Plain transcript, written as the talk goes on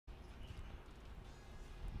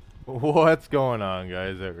What's going on,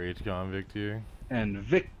 guys, at Rage Convict here? And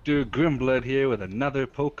VictorGrimblood here with another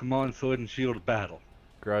Pokemon Sword and Shield battle.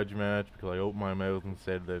 Grudge match, because I opened my mouth and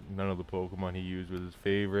said that none of the Pokemon he used was his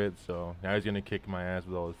favorite, so now he's gonna kick my ass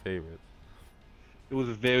with all his favorites. It was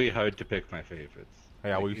very hard to pick my favorites.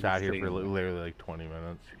 Yeah, Like, we sat here for insanely. literally like 20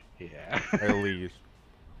 minutes, Yeah. at least.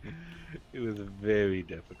 It was very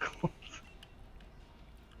difficult.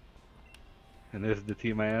 And this is the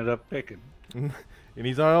team I ended up picking. And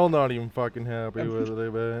he's all not even fucking happy with it, I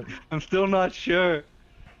bet. I'm still not sure.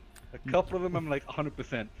 A couple of them I'm like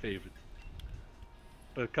 100% favorites.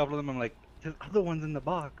 But a couple of them I'm like, there's other ones in the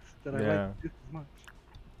box that I like just as much.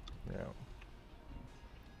 Yeah.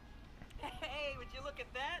 Hey, would you look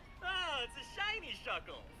at that? Oh, it's a shiny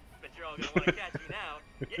Shuckle. Bet you're all gonna want to catch me now.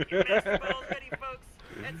 Get your master balls ready, folks.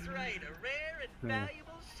 That's right, a rare and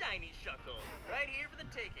valuable shiny Shuckle. Right here for the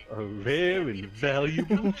taking. A rare and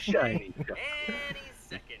valuable shiny. Any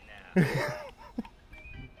second now.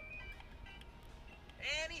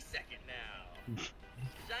 Any second now.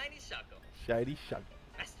 Shiny Shuckle. Shiny Shuck.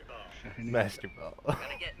 Master ball. Master Ball.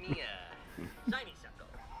 Gonna get me a shiny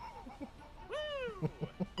Shuckle. Woo!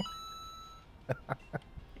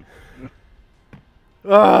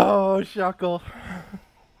 Oh, Shuckle.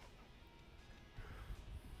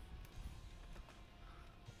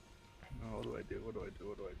 Oh, what do I do? What do I do?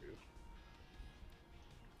 What do I do?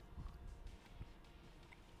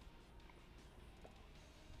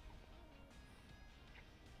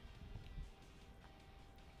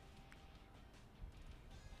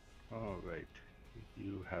 All right,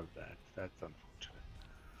 you have that. That's unfortunate.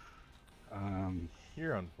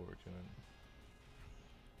 You're unfortunate.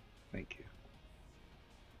 Thank you.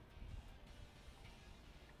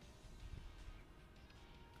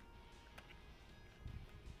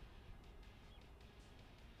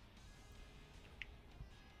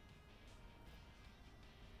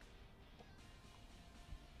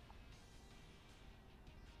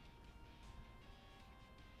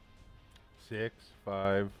 Six,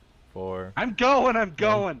 5, 4. I'm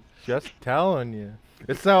going. Just telling you.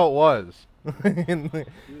 It's how it was.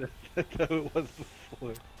 That's how it was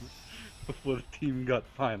before the team got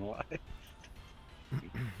finalized.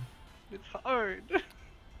 It's hard. That's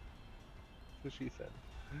what she said.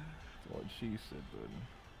 What she said, buddy.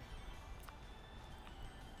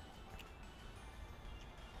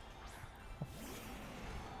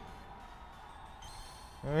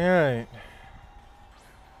 Alright.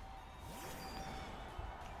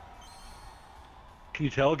 Can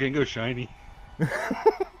you tell Gengo's shiny?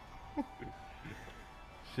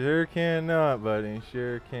 Sure cannot, buddy.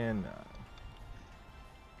 Sure cannot.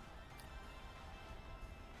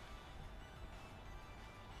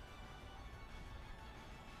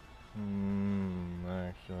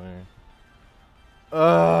 Actually.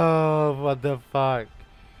 Oh, what the fuck?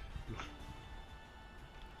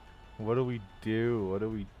 What do we do? What do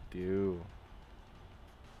we do?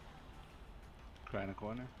 Cry in a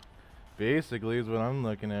corner. Basically, is what I'm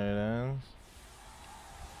looking at it as.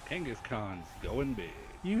 Kangaskhan's going big.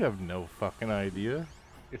 You have no fucking idea.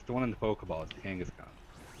 It's the one in the Pokeball. It's Kangaskhan.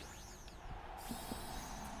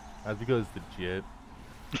 That's because it's legit.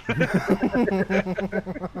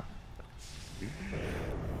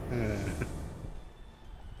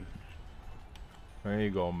 There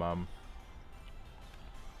you go, Mom.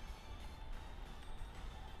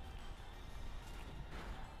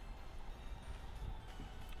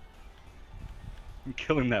 I'm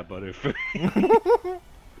killing that Butterfree.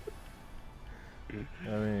 I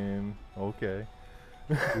mean, okay.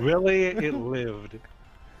 Really? It lived.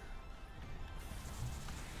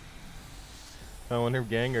 I wonder if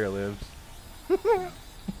Gengar lives.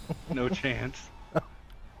 No chance.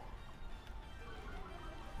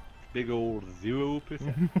 Big old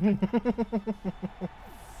 0%.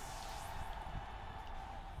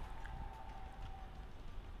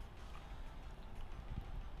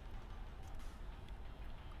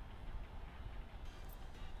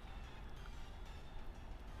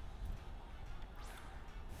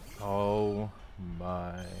 Oh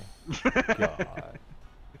my god.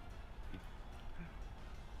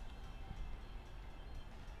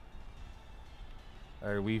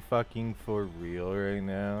 Are we fucking for real right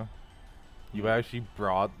now? You actually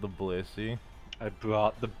brought the Blissey? I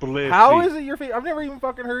brought the Blissey. How is it your favorite? I've never even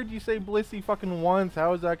fucking heard you say Blissey fucking once.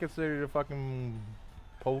 How is that considered a fucking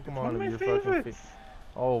Pokemon of your fucking favorite?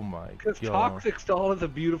 Oh my god. Because Toxic Stall is a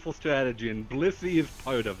beautiful strategy, and Blissey is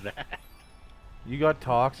part of that. You got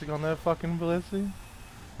Toxic on that fucking Blissey?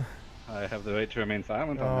 I have the right to remain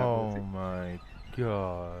silent on that. Oh my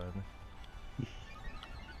god.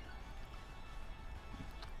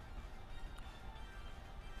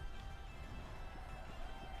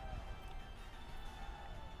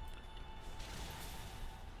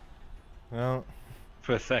 Well,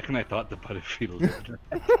 For a second, I thought the Butterfield.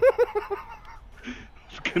 I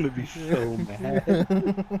was gonna be so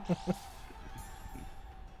mad.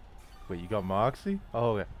 wait, you got Moxie?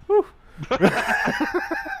 Oh, okay. Woo!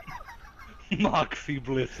 Moxie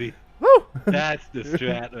Blissey. Woo! That's the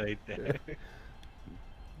strat right there.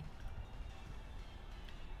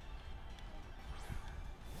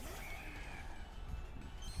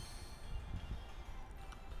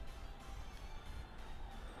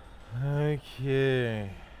 Okay.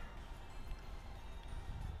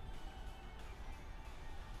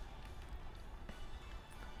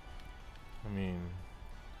 I mean,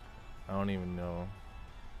 I don't even know.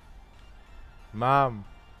 Mom.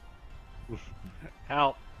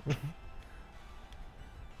 Help. This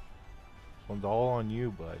one's all on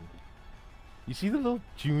you, bud. You see the little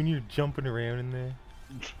junior jumping around in there?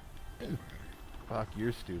 Fuck,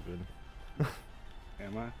 you're stupid.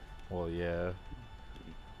 Am I? Well, yeah.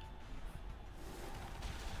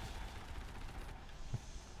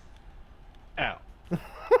 Ow.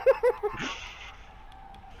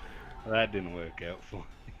 That didn't work out for me.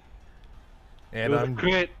 And It was I'm a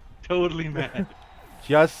crit. Totally mad.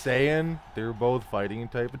 just saying, they're both fighting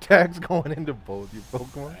type attacks going into both your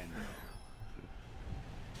Pokemon. I know.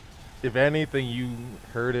 If anything, you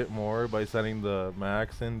hurt it more by sending the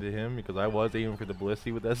Max into him, because I was aiming for the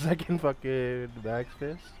Blissey with that second fucking Max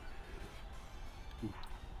Fist.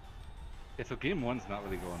 Yeah, so game one's not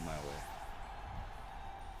really going my way.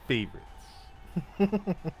 Favorites.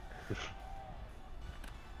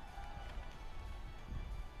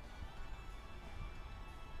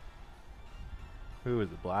 Who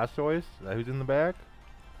is it? Blastoise? Is that who's in the back?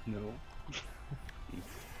 No.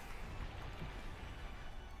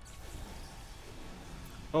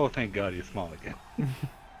 Oh, thank God you're small again.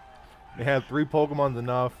 They had 3 Pokemon's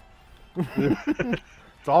enough.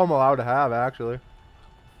 It's all I'm allowed to have, actually.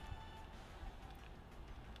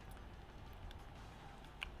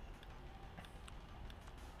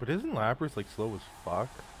 But isn't Lapras like slow as fuck?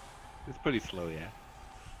 It's pretty slow, yeah.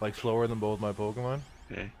 Like slower than both my Pokemon?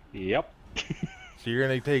 Yeah. Yep. So you're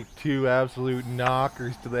gonna take 2 absolute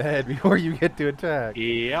knockers to the head before you get to attack.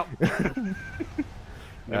 Yep.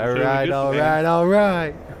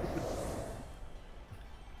 Alright.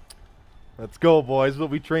 Let's go, boys. What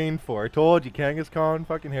we trained for. I told you, Kangaskhan,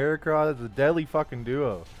 fucking Heracross is a deadly fucking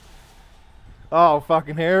duo. Oh,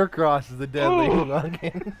 fucking Heracross is the deadly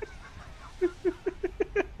fucking.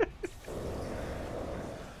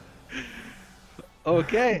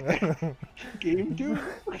 Okay. Game 2.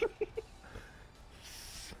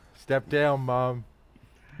 Step down, Mom.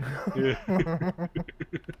 Yeah.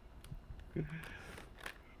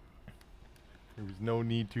 There was no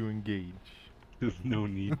need to engage. There's no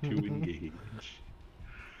need to engage.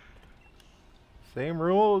 Same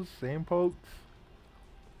rules, same pokes.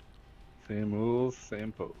 Same rules,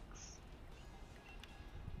 same pokes.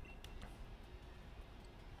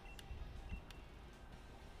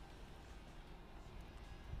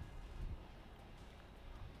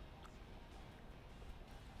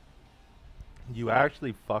 You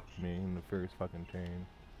actually fucked me in the first fucking turn.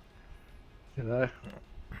 Did I?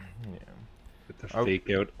 Yeah. With the fake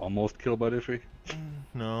out almost kill Butterfree?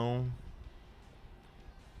 No.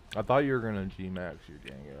 I thought you were gonna G-Max your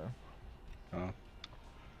Jenga. Oh.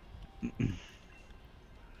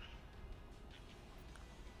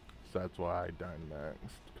 So that's why I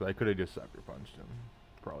Dynamaxed. Because I could have just Sucker Punched him.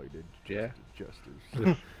 Probably did just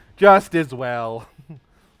as just as well.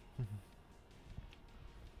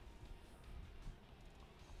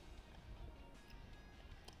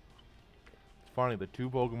 It's funny, the 2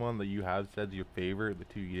 Pokemon that you have said your favorite, the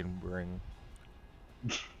 2 you didn't bring.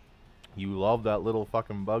 You love that little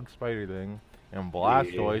fucking bug spider thing. And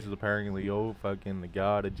Blastoise is apparently fucking the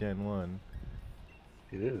god of Gen 1.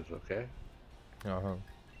 It is, okay. Uh-huh.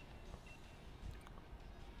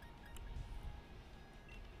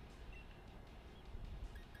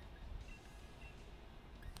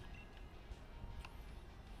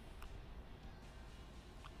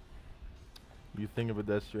 You think about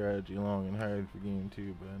that strategy long and hard for game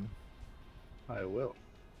 2, Ben. I will.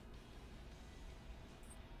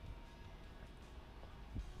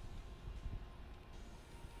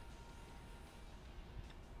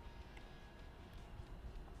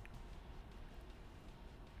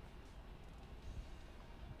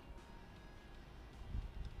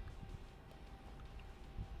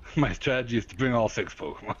 My strategy is to bring all 6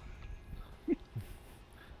 Pokemon.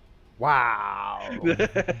 Wow!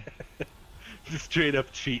 Just straight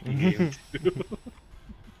up cheating game 2.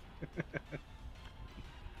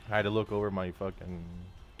 I had to look over my fucking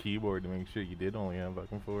keyboard to make sure you did only have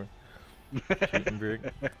fucking 4. Cheating brick.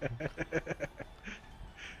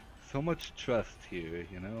 so much trust here,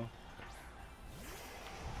 you know?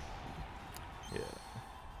 Yeah.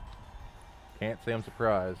 Can't say I'm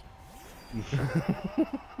surprised.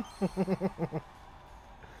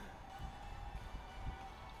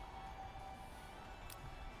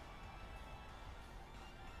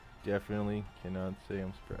 Definitely cannot say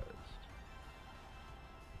I'm surprised.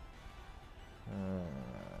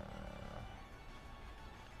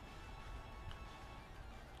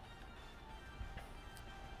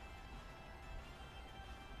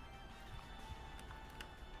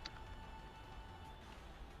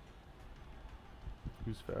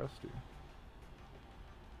 Who's faster?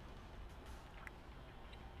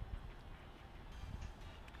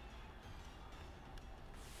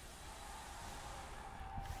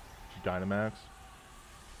 Dynamax?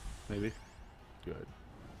 Maybe. Good.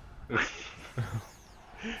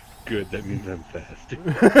 Good, that means I'm fast.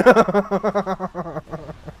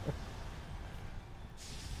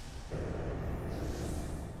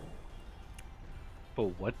 But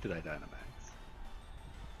what did I Dynamax?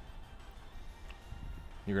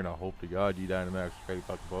 You're gonna hope to God you Dynamax crazy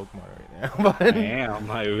fucking Pokemon right now. But Damn,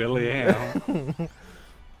 I really am.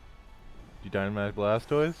 You Dynamax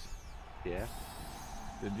Blastoise? Yeah.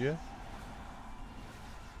 Did you?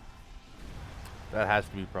 That has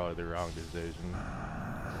to be probably the wrong decision.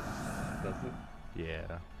 Does it? Yeah.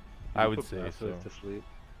 You I would put say Blastoise so. to sleep.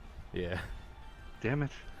 Yeah. Damn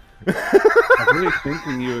it. I was really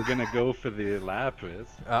thinking you were gonna go for the Lapras.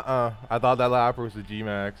 I thought that Lapras was a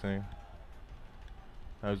G-Maxing.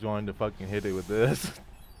 I was wanting to fucking hit it with this.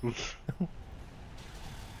 Is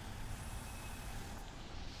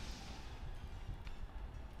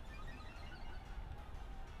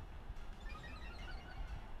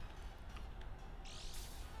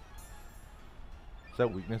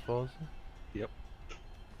that weakness policy? Yep.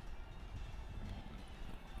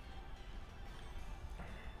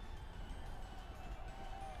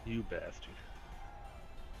 You bastard.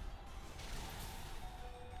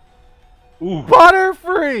 Ooh.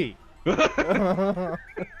 Butterfree!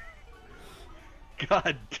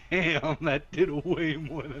 God damn, that did way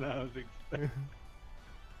more than I was expecting.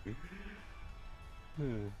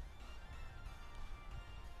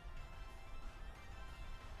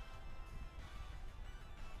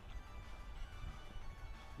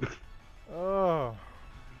 Oh.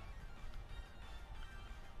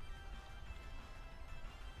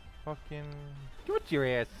 Fucking put your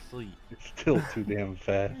ass to sleep. It's still too damn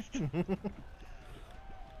fast.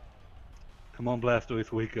 Come on,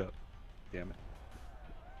 Blastoise, wake up. Damn it.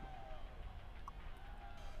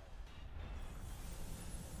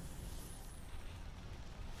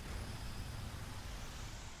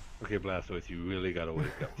 Okay, Blastoise, you really gotta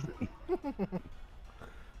wake up.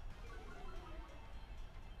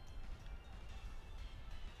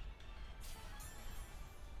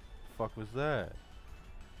 Fuck was that?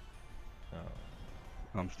 Oh.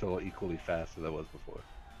 I'm still equally fast as I was before.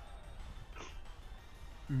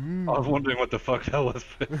 Mm. I was wondering what the fuck that was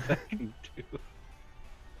for a second, too.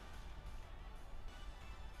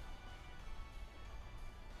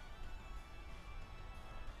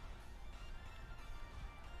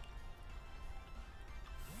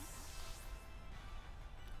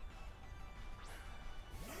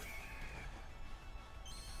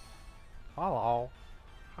 Hello.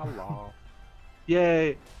 Hello.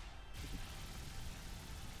 Yay!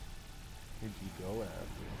 Where'd you go after?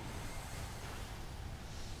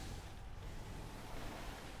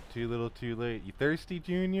 Too little, too late. You thirsty,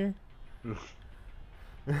 Junior?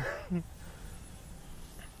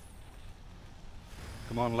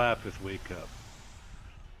 Come on, Lapis, wake up.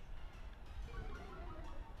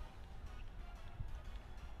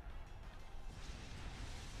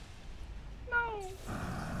 No!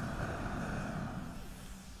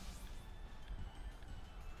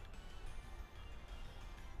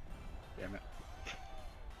 Damn it.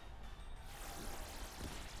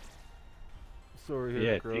 Sorry,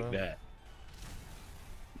 Yeah, Heracross. take that.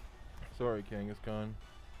 Sorry, Kangaskhan.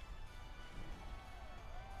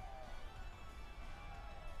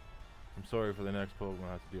 I'm sorry for the next Pokemon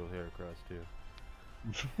I have to deal with Heracross too.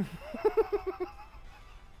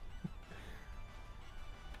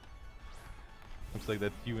 Looks like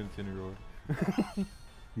that's you, Incineroar.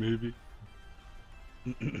 Maybe.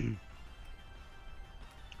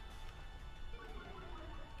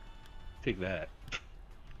 Take that.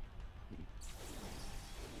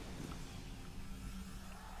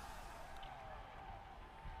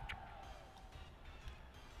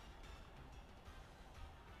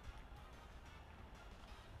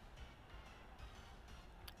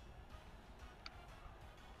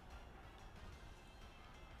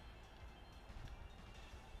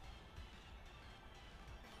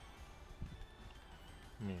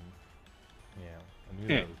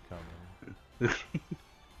 knew that was coming.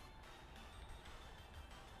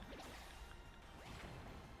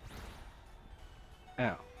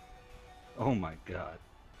 Ow. Oh my god.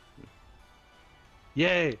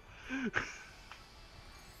 Yay!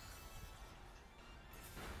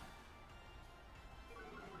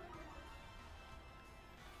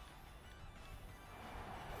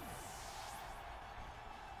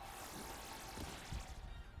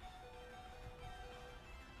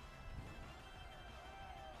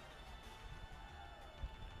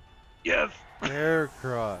 Yes!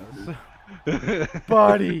 Heracross.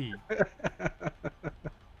 Buddy!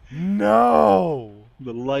 No!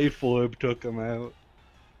 The life orb took him out.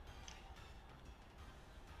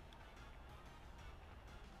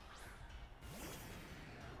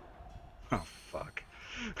 Oh, fuck.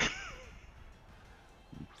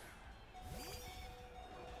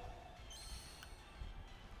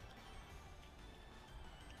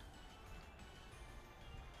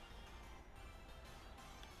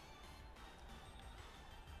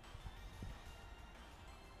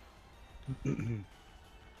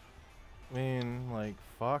 Man, like,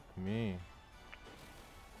 fuck me.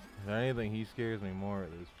 If anything, he scares me more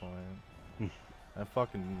at this point. That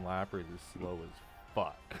fucking Lapras is slow as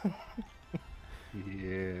fuck.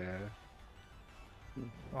 Yeah.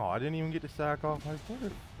 Oh, I didn't even get to sack off my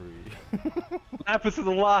Butterfree. Lapis is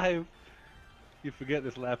alive! You forget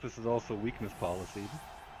this Lapis is also weakness policy.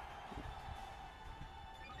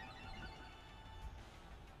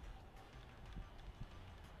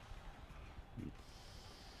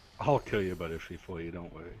 I'll kill your Butterfree for you,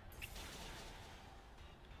 don't worry.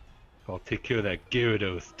 I'll take care of that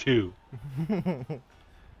Gyarados too.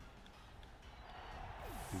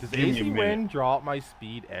 Does Give me a AC minute. Win drop my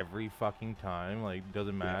speed every fucking time? Like,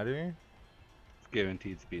 doesn't matter? It's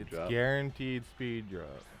guaranteed speed It's drop. guaranteed speed drop.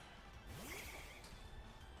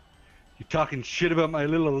 You talking shit about my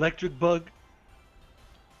little electric bug?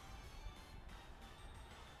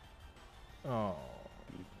 Oh,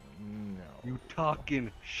 no. You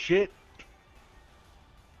talking shit?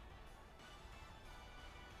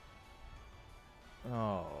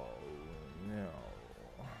 Oh, no.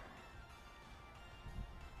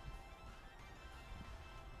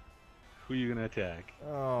 Who are you gonna attack?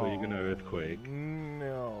 Oh, Who are you gonna earthquake?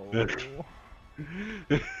 No.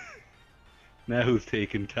 Now who's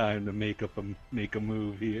taking time to make a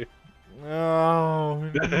move here? Oh,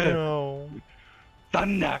 no.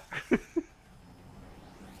 Thunder!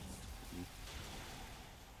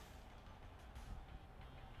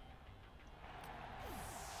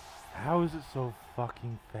 How is it so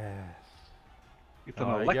fucking fast? It's an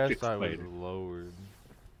Oh, I electric guess I was spider. lowered.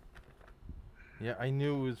 Yeah, I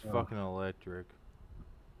knew it was fucking electric.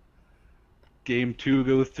 Game 2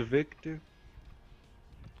 goes to Victor.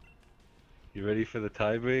 You ready for the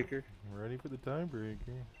tiebreaker? Ready for the tiebreaker.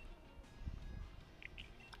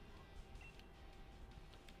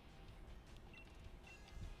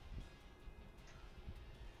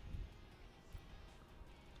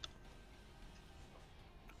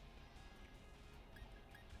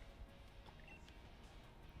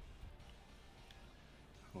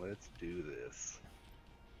 Let's do this.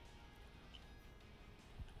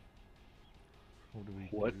 What do we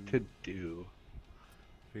What do? to do?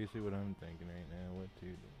 Basically what I'm thinking right now, what to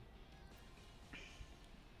do.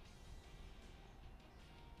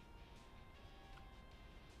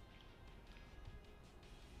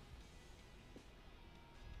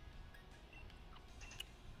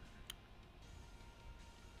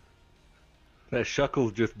 That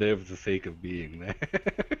Shuckle's just there for the sake of being there.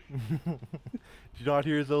 Did you not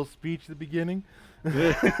hear his little speech at the beginning?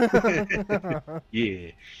 Yeah,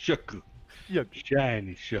 Shuckle. Yuck.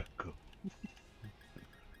 Shiny Shuckle.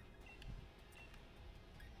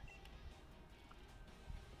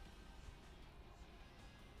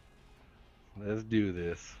 Let's do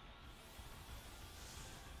this.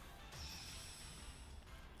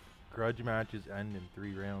 Grudge matches end in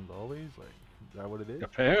 3 rounds always? Like, is that what it is?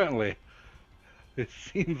 Apparently. It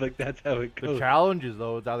seems like that's how it The goes. challenges,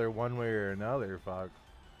 though, it's either one way or another, fuck.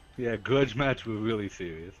 Yeah, grudge match were really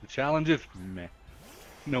serious. The challenges, meh.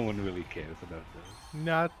 No one really cares about those.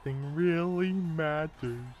 Nothing really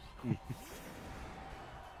matters.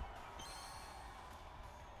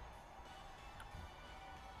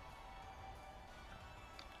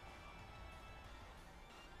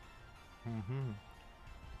 Mm-hmm.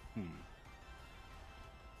 Hmm.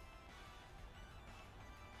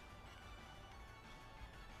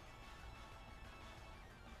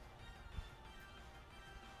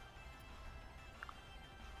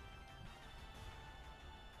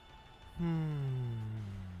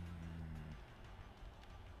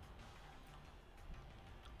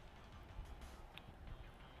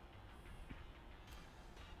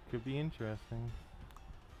 Could be interesting.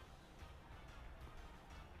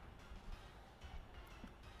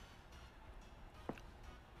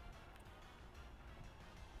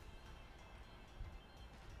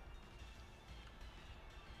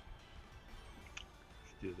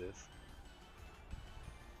 Let's do this.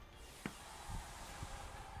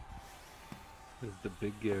 This is the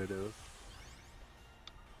big Gyarados.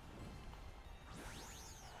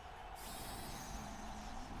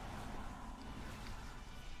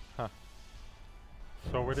 Huh.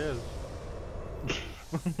 So it is.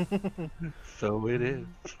 So it is.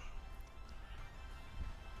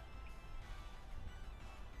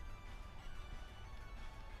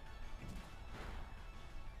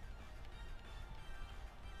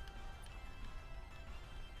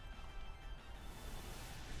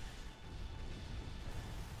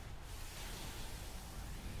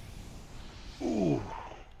 Ooh.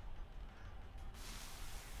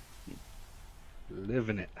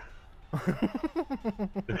 Living it.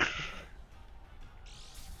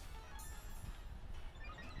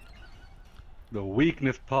 The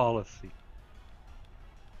weakness policy.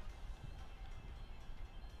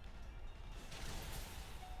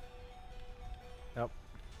 Yep.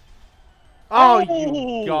 Oh,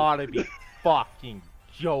 Oh! you gotta be fucking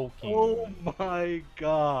joking. Oh my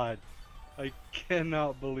god. I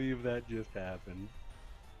cannot believe that just happened.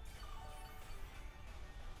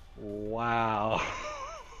 Wow.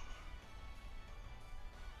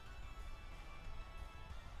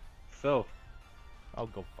 So, I'll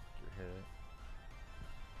go fuck your head.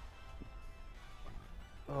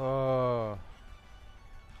 Oh.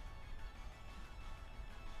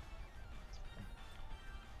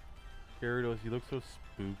 Gyarados, you look so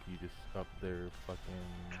spooky just up there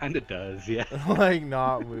fucking... kinda does, yeah. like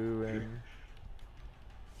not moving.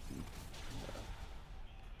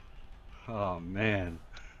 Oh man.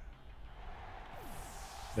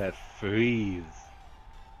 That freeze.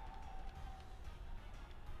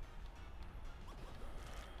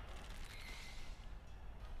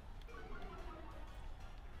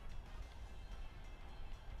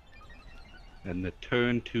 And the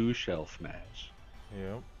turn 2 shell smash.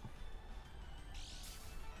 Yep.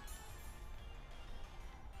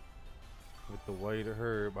 With the white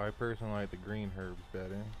herb, I personally like the green herbs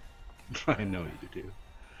better. I know you do.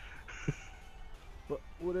 But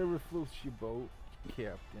whatever floats your boat,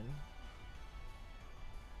 Captain.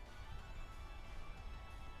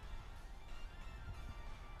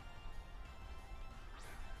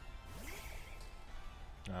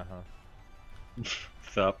 Uh-huh.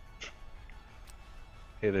 Sup?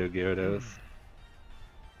 Hey there, Gyarados.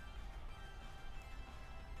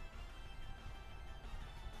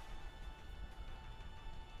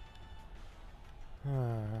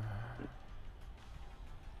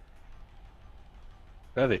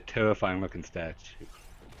 That is a terrifying looking statue.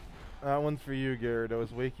 That one's for you,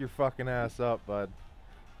 Gyarados. Wake your fucking ass up, bud.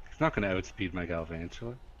 It's not gonna outspeed my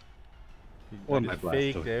Galvantula. You Or I my just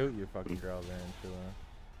faked Blastoise. out your fucking Galvantula.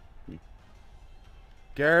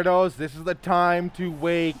 Gyarados, this is the time to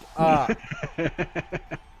wake up.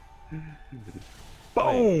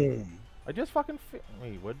 Boom! I just fucking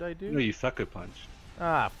wait, what did I do? No, you sucker punch.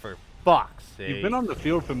 Ah, for fuck's sake. You've been on the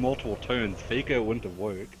field for multiple turns. Fake out wouldn't have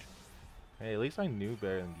worked. Hey, at least I knew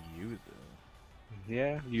better than to use it.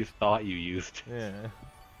 Yeah, you thought you used Yeah.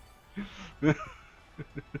 Is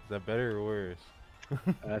that better or worse?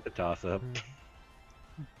 That's a toss up.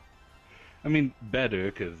 I mean, better,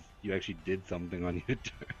 because you actually did something on your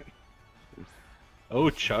turn. Oh,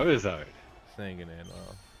 Charizard. Singing it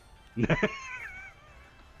off.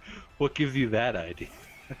 What gives you that idea?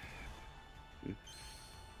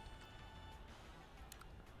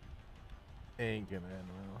 Ain't gonna end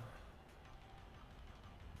well.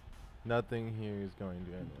 Nothing here is going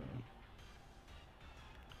to end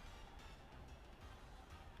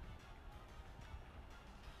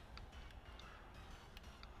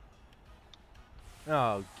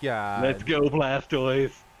well. Oh god. Let's go,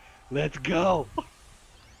 Blastoise. Let's go.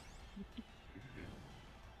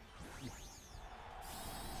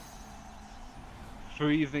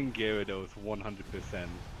 Freezing Gyarados 100%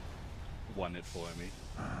 won it for me.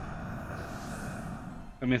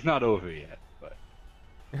 I mean, it's not over yet, but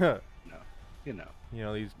no, you know. You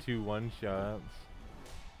know, these 2 one-shots.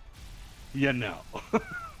 You know.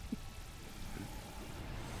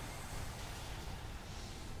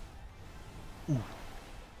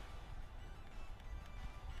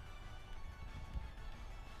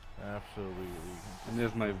 Absolutely. And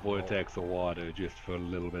there's my vortex of water just for a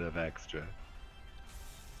little bit of extra.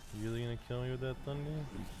 You really gonna kill me with that thunder?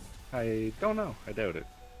 I don't know. I doubt it.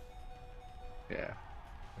 Yeah.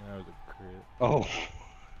 That was a crit. Oh.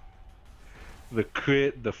 The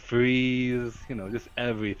crit, the freeze, you know, just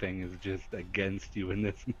everything is just against you in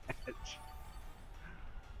this match.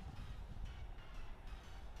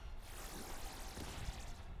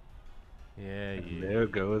 Yeah, And yeah. there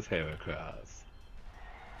goes Heracross.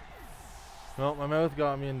 Well, my mouth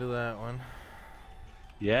got me into that one.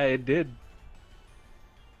 Yeah, it did.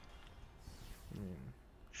 I mean,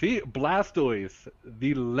 See, Blastoise,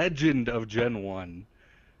 the legend of Gen 1.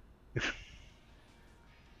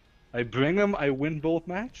 I bring him, I win both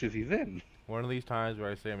matches, he's in. one of these times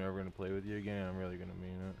where I say I'm never going to play with you again, I'm really going to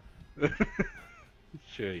mean it.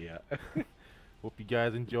 Sure, yeah. Hope you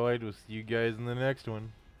guys enjoyed. We'll see you guys in the next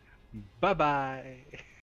one. Bye-bye.